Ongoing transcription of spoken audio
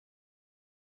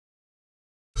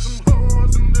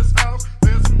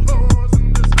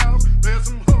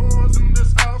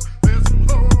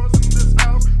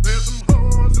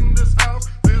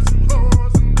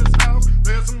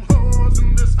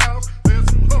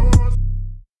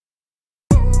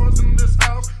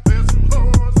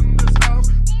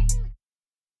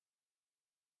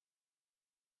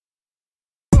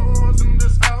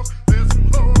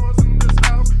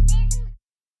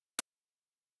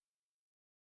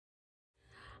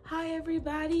Hi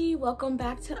everybody, welcome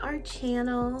back to our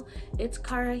channel. It's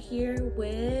Kara here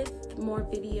with more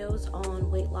videos on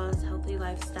weight loss, healthy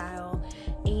lifestyle,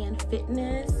 and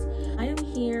fitness. I am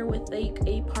here with like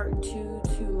a part 2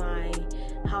 to my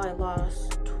how I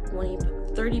lost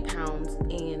 30 pounds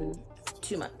in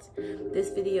 2 months.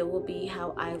 This video will be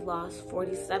how I lost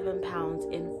 47 pounds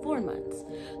in 4 months.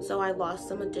 So I lost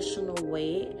some additional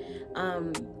weight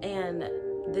and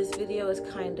this video is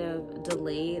kind of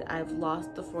delayed. I've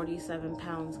lost the 47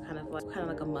 pounds kind of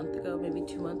like a month ago, maybe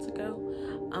 2 months ago.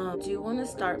 I do want to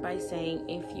start by saying,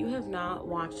 if you have not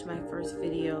watched my first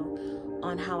video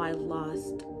on how I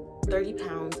lost 30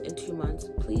 pounds in 2 months,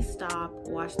 please stop,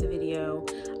 watch the video.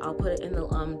 I'll put it in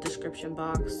the description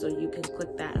box so you can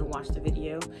click that and watch the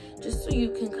video, just so you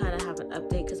can kind of have an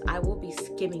update, because I will be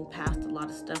skimming past a lot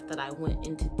of stuff that I went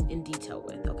into in detail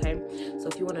with. Okay, so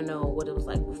if you want to know what it was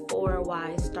like before,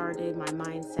 why I started, my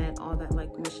mindset, all that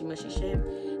like mushy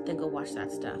shit, then go watch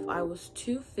that stuff. I was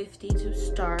 250 to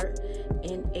start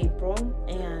in April,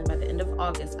 and by the end of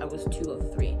August I was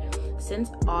 203.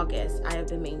 Since August I have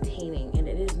been maintaining, and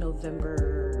it is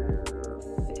November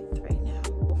 5th right now.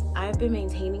 I've been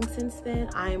maintaining since then.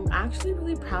 I'm actually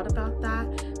really proud about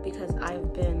that, because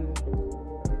I've been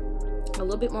a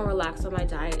little bit more relaxed on my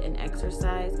diet and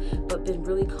exercise, but been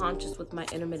really conscious with my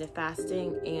intermittent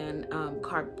fasting and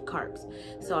carbs.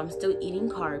 So I'm still eating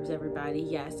carbs, everybody.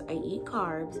 Yes, I eat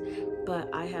carbs, but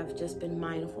I have just been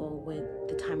mindful with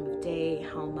the time of day,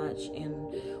 how much, and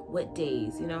what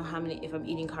days, you know, how many. If I'm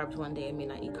eating carbs one day, I may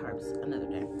not eat carbs another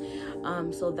day.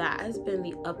 So that has been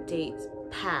the updates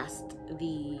past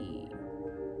the,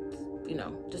 you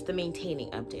know, just the maintaining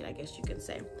update, I guess you can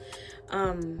say.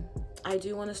 I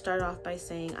do want to start off by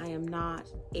saying I am not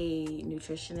a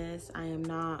nutritionist. I am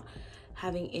not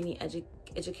having any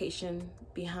education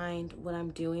behind what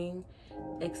I'm doing,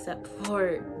 except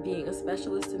for being a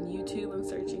specialist in YouTube and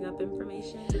searching up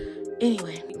information.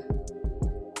 Anyway,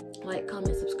 like,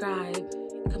 comment, subscribe.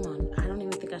 Come on, I don't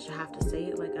even think I should have to say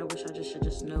it. Like, I wish I should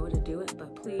just know to do it,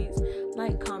 but please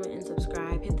like, comment, and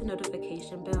subscribe. Hit the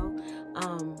notification bell.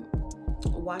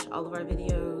 Watch all of our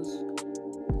videos,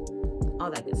 all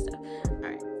that good stuff. All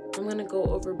right, I'm gonna go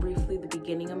over briefly the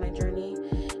beginning of my journey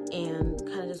and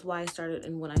kind of just why I started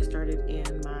and when I started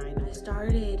and mine. I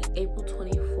started April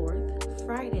 24th,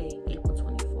 Friday, April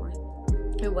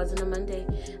 24th. It wasn't a Monday.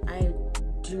 I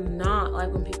do not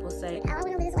like when people say, I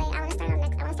want to lose weight, I want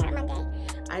to start on Monday.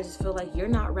 I just feel like you're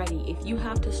not ready. If you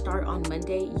have to start on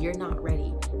Monday, you're not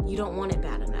ready. You don't want it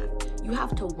bad enough. You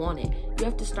have to want it. You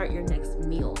have to start your next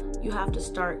meal. You have to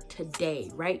start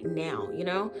today, right now, you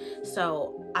know?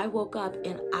 So I woke up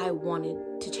and I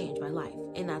wanted to change my life,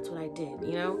 and that's what I did,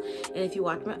 you know? And if you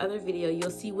watch my other video,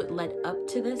 you'll see what led up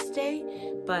to this day,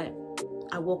 but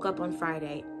I woke up on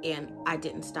Friday and I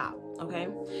didn't stop, okay?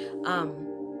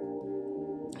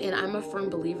 And I'm a firm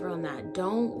believer on that.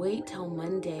 Don't wait till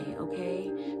Monday,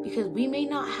 okay? Because we may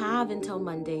not have until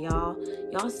Monday, y'all.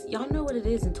 Y'all know what it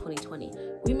is in 2020.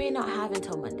 We may not have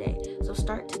until Monday. So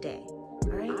start today,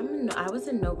 all right? I was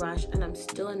in no rush, and I'm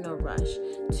still in no rush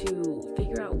to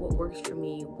figure out what works for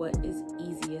me, what is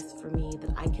easiest for me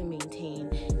that I can maintain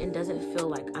and doesn't feel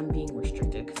like I'm being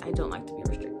restricted, because I don't like to be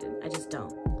restricted. I just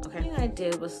don't. Okay. The thing I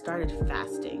did was started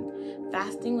fasting.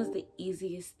 Fasting was the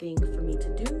easiest thing for me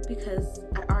to do because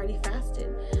I already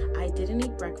fasted. I didn't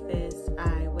eat breakfast.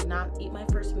 I would not eat my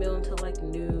first meal until like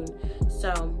noon.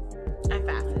 So I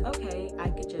fasted. Okay, I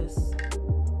could just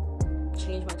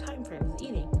change my time frame with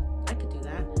eating. I could do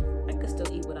that. I could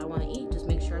still eat what I want to eat. Just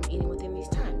make sure I'm eating within these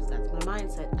times. That's my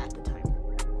mindset at the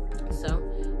time. So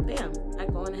bam, I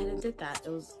go on ahead and did that. It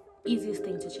was easiest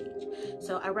thing to change.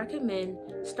 So I recommend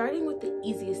starting with the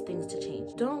easiest things to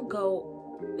change. Don't go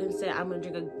and say I'm gonna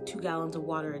drink 2 gallons of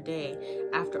water a day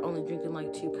after only drinking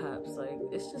like 2 cups. Like,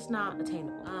 it's just not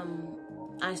attainable.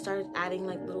 I started adding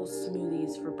like little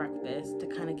smoothies for breakfast to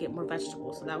kind of get more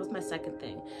vegetables. So that was my second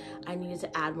thing. I needed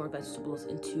to add more vegetables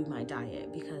into my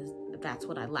diet because that's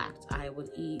what I lacked. I would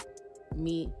eat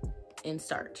meat and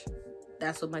starch.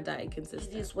 That's what my diet consisted of.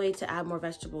 The easiest way to add more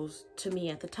vegetables to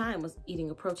me at the time was eating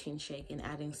a protein shake and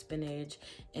adding spinach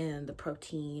and the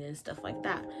protein and stuff like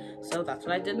that. So that's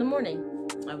what I did in the morning.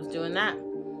 I was doing that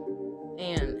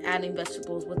and adding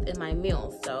vegetables within my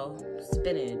meals. So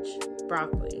spinach,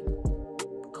 broccoli,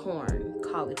 corn,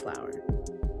 cauliflower,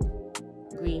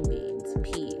 green beans,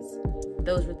 peas.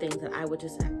 Those were things that I would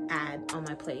just add on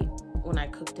my plate when I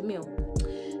cooked a meal.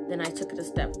 Then I took it a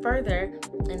step further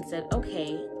and said,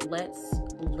 okay, let's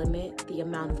limit the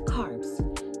amount of carbs.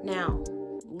 Now,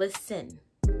 listen.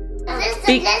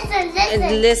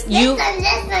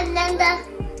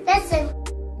 Listen.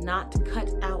 Not cut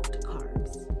out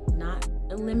carbs. Not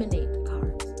eliminate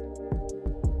carbs.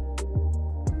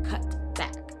 Cut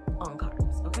back on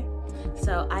carbs, okay?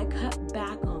 So I cut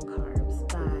back on carbs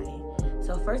by,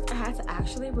 so first I had to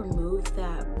actually remove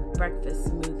that breakfast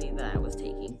smoothie that I was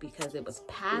taking because it was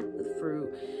packed with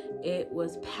fruit. It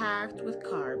was packed with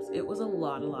carbs. It was a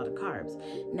lot of carbs.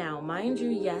 Now, mind you,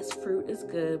 yes, fruit is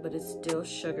good, but it's still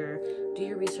sugar. Do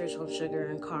your research on sugar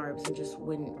and carbs and just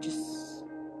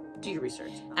do your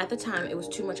research. At the time, it was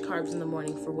too much carbs in the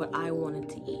morning for what I wanted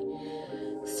to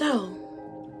eat. So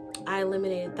I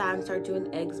eliminated that and started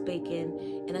doing eggs,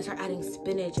 bacon, and I started adding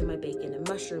spinach in my bacon and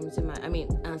mushrooms in my,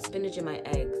 spinach in my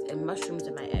eggs and mushrooms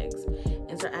in my eggs,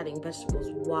 and start adding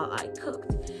vegetables while I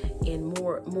cooked, and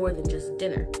more than just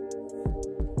dinner.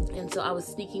 And so I was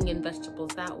sneaking in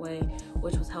vegetables that way,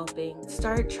 which was helping.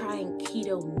 Start trying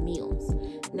keto meals.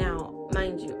 Now,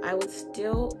 mind you, I would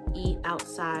still eat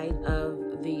outside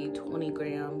of the 20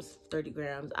 grams, 30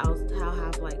 grams. I'll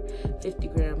have like 50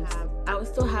 grams. I would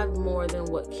still have more than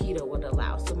what keto would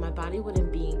allow. So my body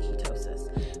wouldn't be in ketosis,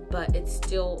 but it's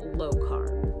still low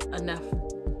carb enough.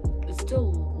 It's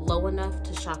still low enough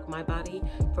to shock my body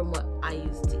from what I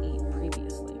used to eat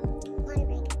previously.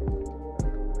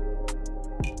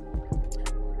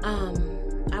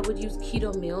 I would use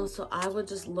keto meals, so I would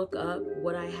just look up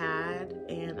what I had,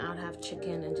 and I would have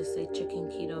chicken and just say chicken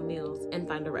keto meals and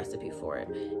find a recipe for it.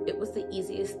 It was the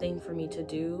easiest thing for me to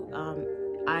do.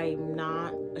 I'm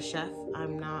not a chef.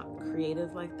 I'm not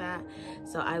creative like that.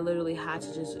 So I literally had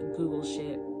to just Google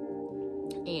shit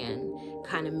and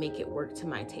kind of make it work to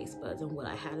my taste buds and what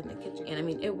I had in the kitchen. And I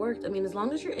mean, it worked. I mean, as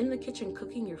long as you're in the kitchen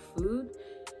cooking your food,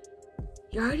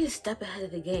 you're already a step ahead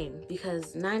of the game,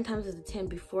 because 9 times out of 10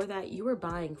 before that, you were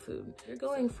buying food. You're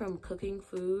going from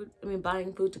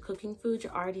buying food to cooking food,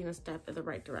 you're already in a step in the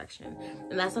right direction.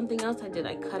 And that's something else I did.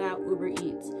 I cut out Uber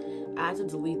Eats. I had to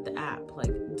delete the app,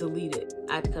 like delete it.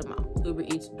 I had to cut them out. Uber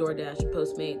Eats, DoorDash,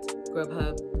 Postmates,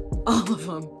 Grubhub, all of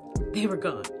them, they were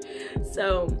gone.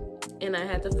 So, and I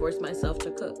had to force myself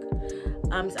to cook.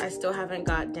 I still haven't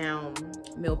got down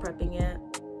meal prepping yet.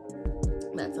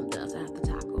 That's something else I have to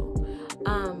tackle.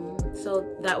 So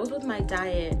that was with my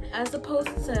diet. As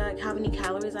opposed to like how many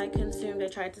calories I consumed, I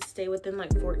tried to stay within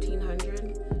like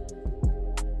 1200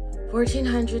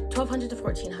 to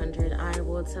 1400. I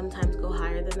would sometimes go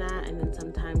higher than that, and then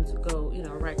sometimes go,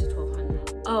 right to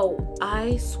 1200. Oh,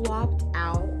 I swapped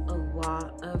out a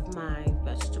lot of my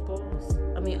vegetables.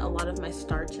 A lot of my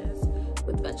starches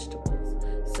with vegetables.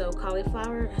 So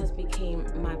cauliflower has become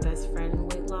my best friend in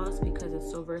weight loss because it's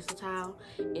so versatile,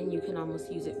 and you can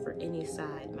almost use it for any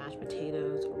side: mashed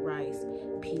potatoes, rice,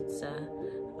 pizza.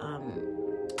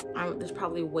 There's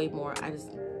probably way more. I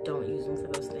just don't use them for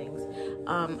those things.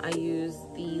 I use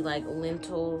the like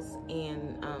lentils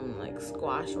and like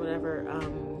squash or whatever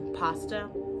pasta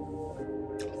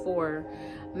for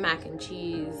mac and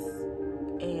cheese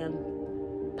and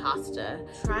pasta.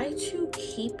 Try to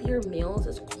keep your meals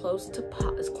as close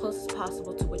as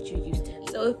possible to what you used to eat.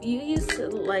 So if you used to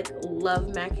like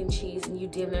love mac and cheese and you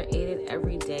damn near ate it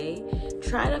every day,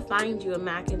 try to find you a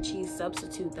mac and cheese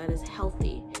substitute that is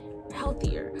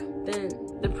healthier than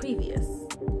the previous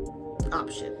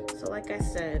option. So like I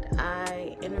said,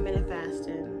 I intermittent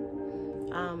fasted.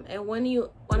 And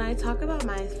when I talk about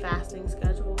my fasting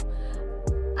schedule,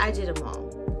 I did them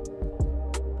all.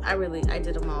 I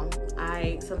did them all.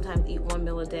 I sometimes eat 1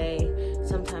 meal a day.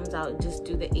 Sometimes I'll just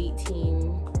do the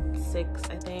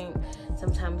 18-6, I think.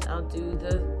 Sometimes I'll do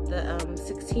the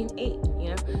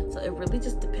 16-8, So it really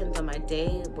just depends on my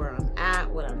day, where I'm at,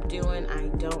 what I'm doing. I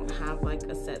don't have like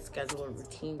a set schedule or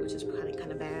routine, which is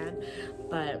kind of bad.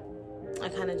 But I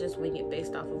kind of just wing it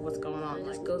based off of what's going on. It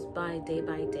just goes by day.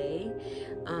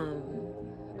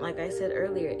 Like I said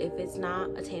earlier, if it's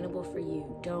not attainable for you,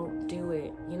 don't do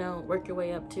it. Work your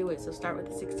way up to it. So start with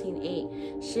the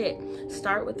 16-8. Shit,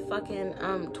 start with fucking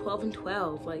 12 and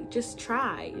 12. Like, just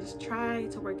try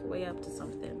to work your way up to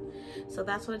something. So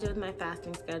that's what I did with my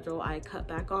fasting schedule. I cut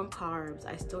back on carbs.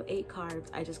 I still ate carbs.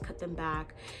 I just cut them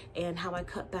back. And how I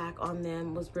cut back on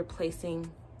them was replacing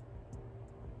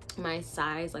my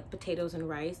sides, like potatoes and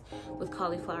rice, with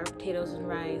cauliflower, potatoes and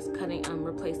rice,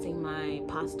 replacing my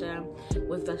pasta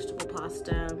with vegetable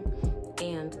pasta,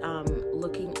 and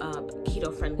looking up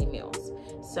keto-friendly meals.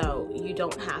 So you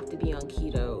don't have to be on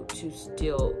keto to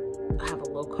still have a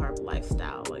low-carb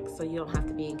lifestyle. So you don't have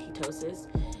to be in ketosis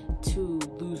to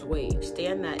lose weight.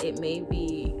 Understand that it may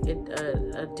be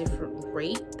a different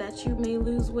rate that you may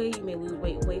lose weight. You may lose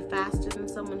weight way faster than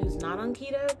someone who's not on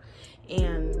keto,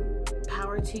 and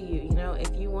power to you.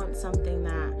 If you want something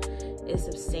that is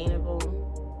sustainable,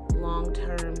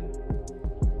 long-term,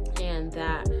 and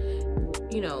that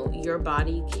your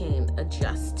body can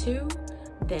adjust to,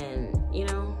 then, you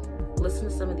know, listen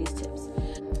to some of these tips.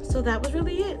 So that was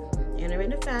really it.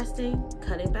 Intermittent fasting,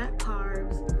 cutting back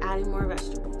carbs, adding more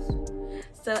vegetables.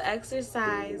 So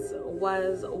exercise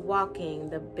was walking.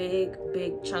 The big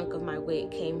chunk of my weight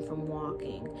came from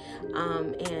walking.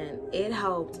 And it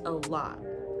helped a lot.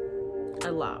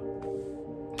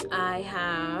 I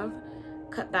have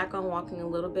cut back on walking a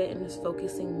little bit and just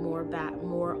focusing more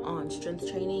on strength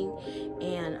training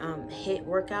and HIIT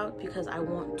workout, because I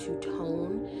want to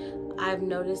tone. I've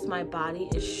noticed my body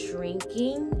is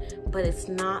shrinking, but it's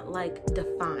not like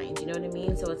defined, you know what I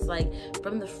mean? So it's like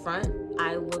from the front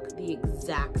I look the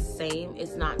exact same.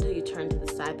 It's not until you turn to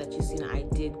the side that you see that I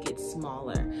did get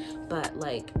smaller, but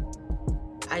like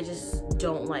I just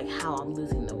don't like how I'm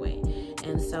losing the weight.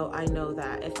 And so I know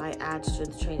that if I add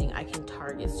strength training, I can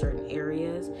target certain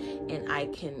areas and I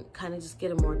can kind of just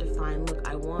get a more defined look.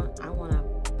 I want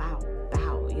to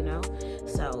bow, you know?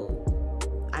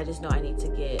 So I just know I need to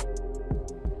get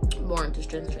more into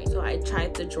strength training. So I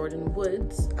tried the Jordan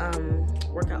Woods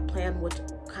workout plan, which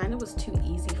kind of was too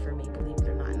easy for me, believe it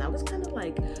or not. And that was kind of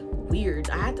like weird.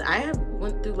 I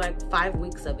went through like 5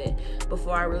 weeks of it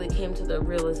before I really came to the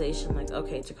realization, like,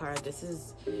 okay, Takara, this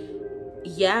is,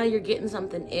 yeah, you're getting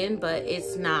something in, but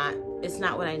it's not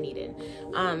what I needed.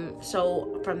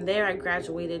 So from there I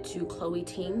graduated to Chloe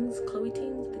Tings, I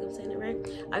think I'm saying it right.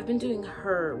 I've been doing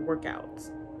her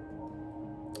workouts.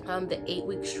 The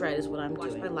 8-week shred is what I'm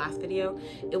doing. My last video,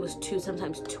 it was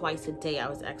sometimes twice a day I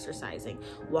was exercising.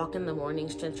 Walk in the morning,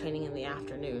 strength training in the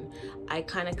afternoon. I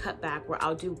kind of cut back where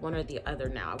I'll do one or the other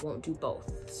now. I won't do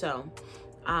both. So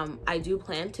I do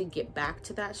plan to get back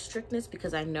to that strictness,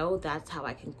 because I know that's how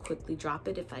I can quickly drop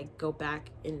it if I go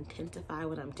back and intensify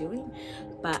what I'm doing.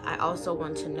 But I also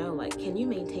want to know, like, can you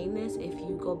maintain this if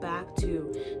you go back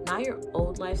to not your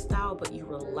old lifestyle, but you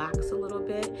relax a little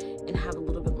bit and have a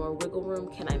little bit more wiggle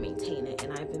room? Can I maintain it?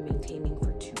 And I've been maintaining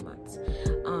for 2 months.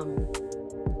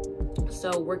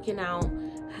 So working out,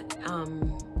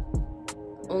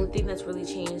 only thing that's really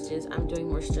changed is I'm doing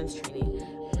more strength training.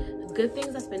 Good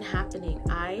things that's been happening,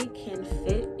 I can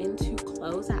fit into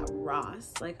clothes at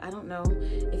Ross. Like, I don't know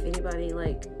if anybody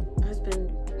like has been,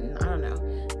 I don't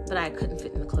know, but I couldn't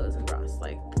fit in the clothes in Ross.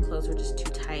 Like, the clothes were just too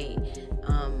tight.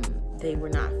 They were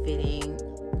not fitting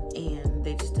and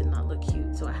they just did not look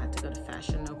cute. So I had to go to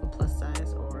Fashion Nova plus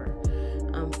size or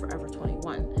Forever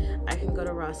 21. I can go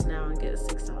to Ross now and get a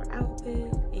 $6 outfit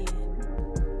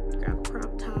and grab a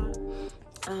crop top.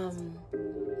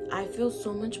 I feel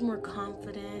so much more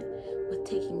confident with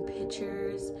taking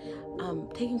pictures,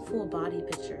 taking full body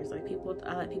pictures. Like,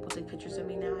 I let people take pictures of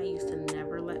me now. I used to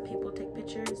never let people take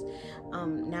pictures.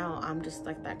 Now I'm just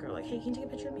like that girl, like, hey, can you take a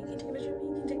picture of me? Can you take a picture of me?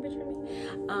 Can you take a picture of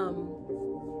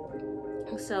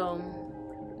me? So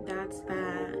that's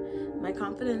that. My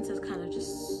confidence is kind of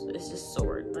just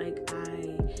soared. Like,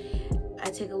 I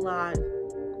take a lot,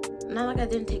 not like I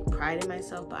didn't take pride in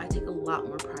myself, but I take a lot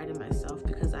more pride in myself,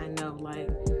 because I know, like,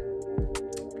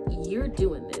 you're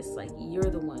doing this, like, you're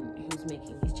the one who's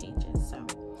making these changes. So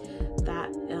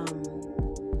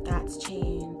that's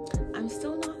changed. I'm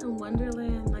still not in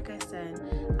Wonderland. Like I said,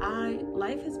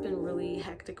 life has been really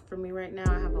hectic for me right now.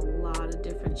 I have a lot of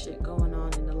different shit going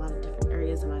on in a lot of different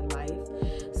areas of my life.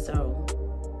 So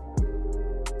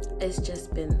it's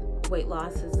just been, weight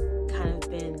loss has kind of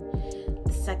been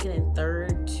second and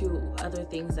third to other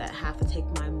things that have to take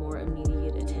my more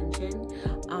immediate attention.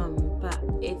 But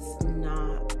it's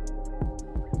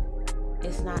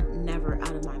not never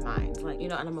out of my mind. Like, you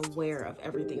know, and I'm aware of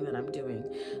everything that I'm doing.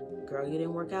 Girl, you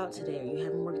didn't work out today, or you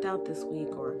haven't worked out this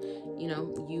week, or, you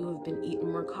know, you have been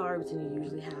eating more carbs than you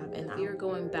usually have. And fear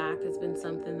going back has been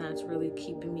something that's really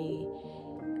keeping me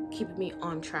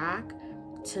on track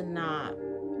to not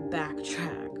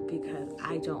backtrack, because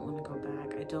I don't want to go back.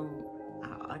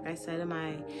 Like I said in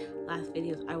my last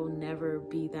videos, I will never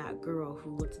be that girl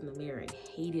who looks in the mirror and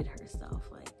hated herself.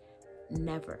 Like,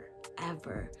 never,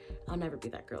 ever. I'll never be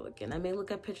that girl again. I may look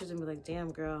at pictures and be like,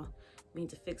 damn, girl, we need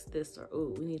to fix this, or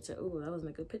ooh, that wasn't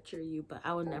a good picture of you. But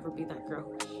I will never be that girl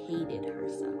who hated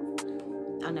herself.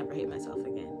 I'll never hate myself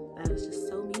again. That is just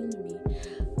so mean to me.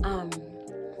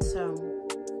 So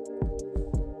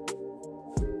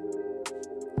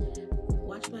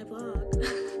watch my vlog.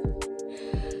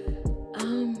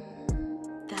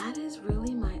 That is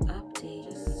really my update.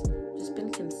 Just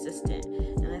been consistent,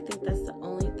 and I think that's the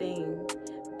only thing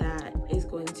that is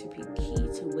going to be key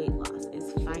to weight loss,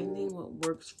 is finding what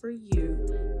works for you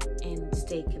and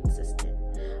stay consistent.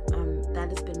 That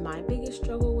has been my biggest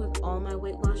struggle with all my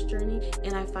weight loss journey,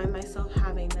 and I find myself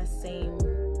having the same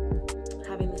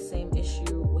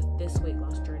issue with this weight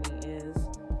loss journey, is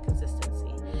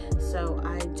consistency. So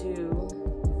I do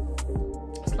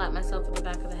slap myself in the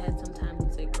back of the head sometimes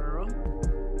and say, girl,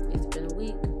 it's been a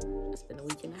week. It's been a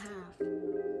week and a half.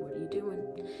 What are you doing?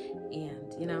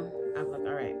 And, you know, I'm like,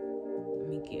 all right, let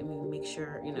me make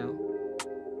sure, you know,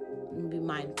 let me be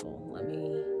mindful. Let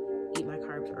me eat my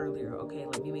carbs earlier. Okay,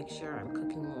 let me make sure I'm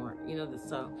cooking more. You know,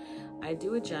 so I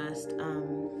do adjust.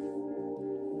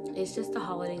 It's just the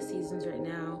holiday seasons right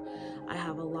now. I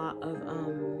have a lot of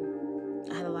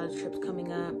I had a lot of trips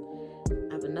coming up.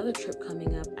 I have another trip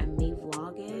coming up. I may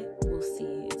vlog it. We'll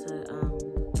see. It's a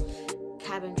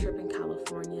cabin trip in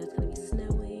California. It's gonna be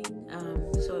snowing.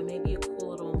 So it may be a cool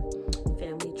little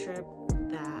family trip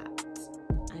that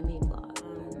I may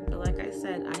vlog. But like I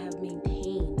said, I have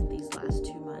maintained these last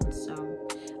 2 months. So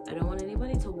I don't want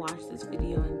anybody to watch this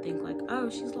video and think like, oh,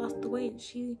 she's lost the weight.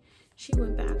 She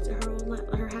went back to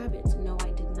her habits. No,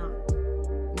 I did not.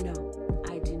 No,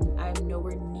 I didn't. I'm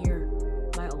nowhere near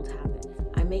my old habit.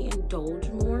 I may indulge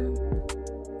more,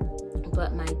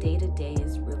 but my day-to-day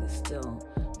is really still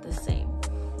the same.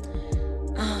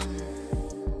 I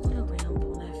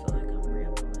ramble. I feel like I'm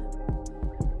rambling.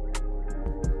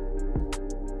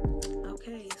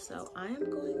 Okay, so I am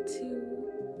going to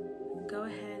go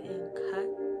ahead and cut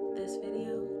this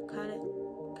video. Cut it.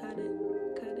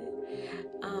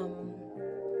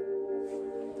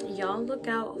 Y'all look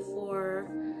out for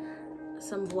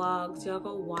some vlogs. Y'all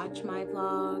go watch my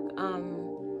vlog.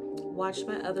 Watch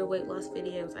my other weight loss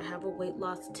videos. I have a weight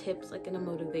loss tips, like in a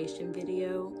motivation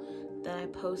video that I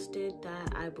posted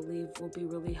that I believe will be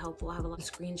really helpful. I have a lot of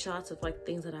screenshots of like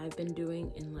things that I've been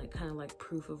doing and like kind of like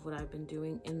proof of what I've been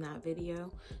doing in that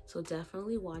video. So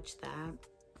definitely watch that.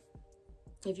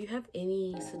 If you have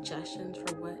any suggestions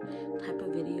for what type of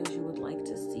videos you would like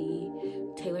to see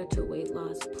tailored to weight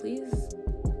loss, please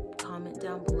comment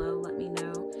down below. Let me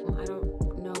know. I don't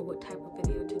know what type of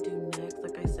video to do next.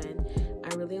 Like I said,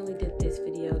 I really only did this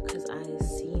video because I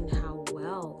seen how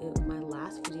well my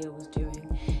last video was doing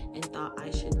and thought I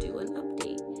should do an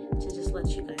update to just let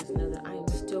you guys know that I am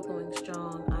still going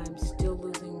strong. I'm still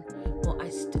losing. Well,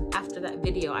 after that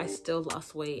video, I still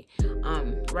lost weight.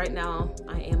 Right now,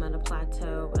 I am at a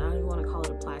plateau, but I don't even want to call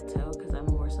it a plateau because I'm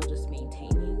more so just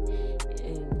maintaining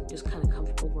and just kind of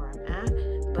comfortable where I'm at.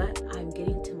 But I'm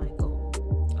getting to my goal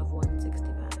of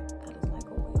 165. That is my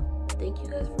goal. Thank you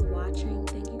guys for watching.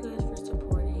 Thank you guys for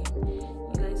supporting.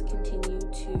 You guys continue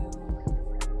to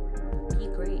be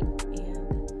great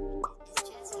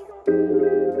and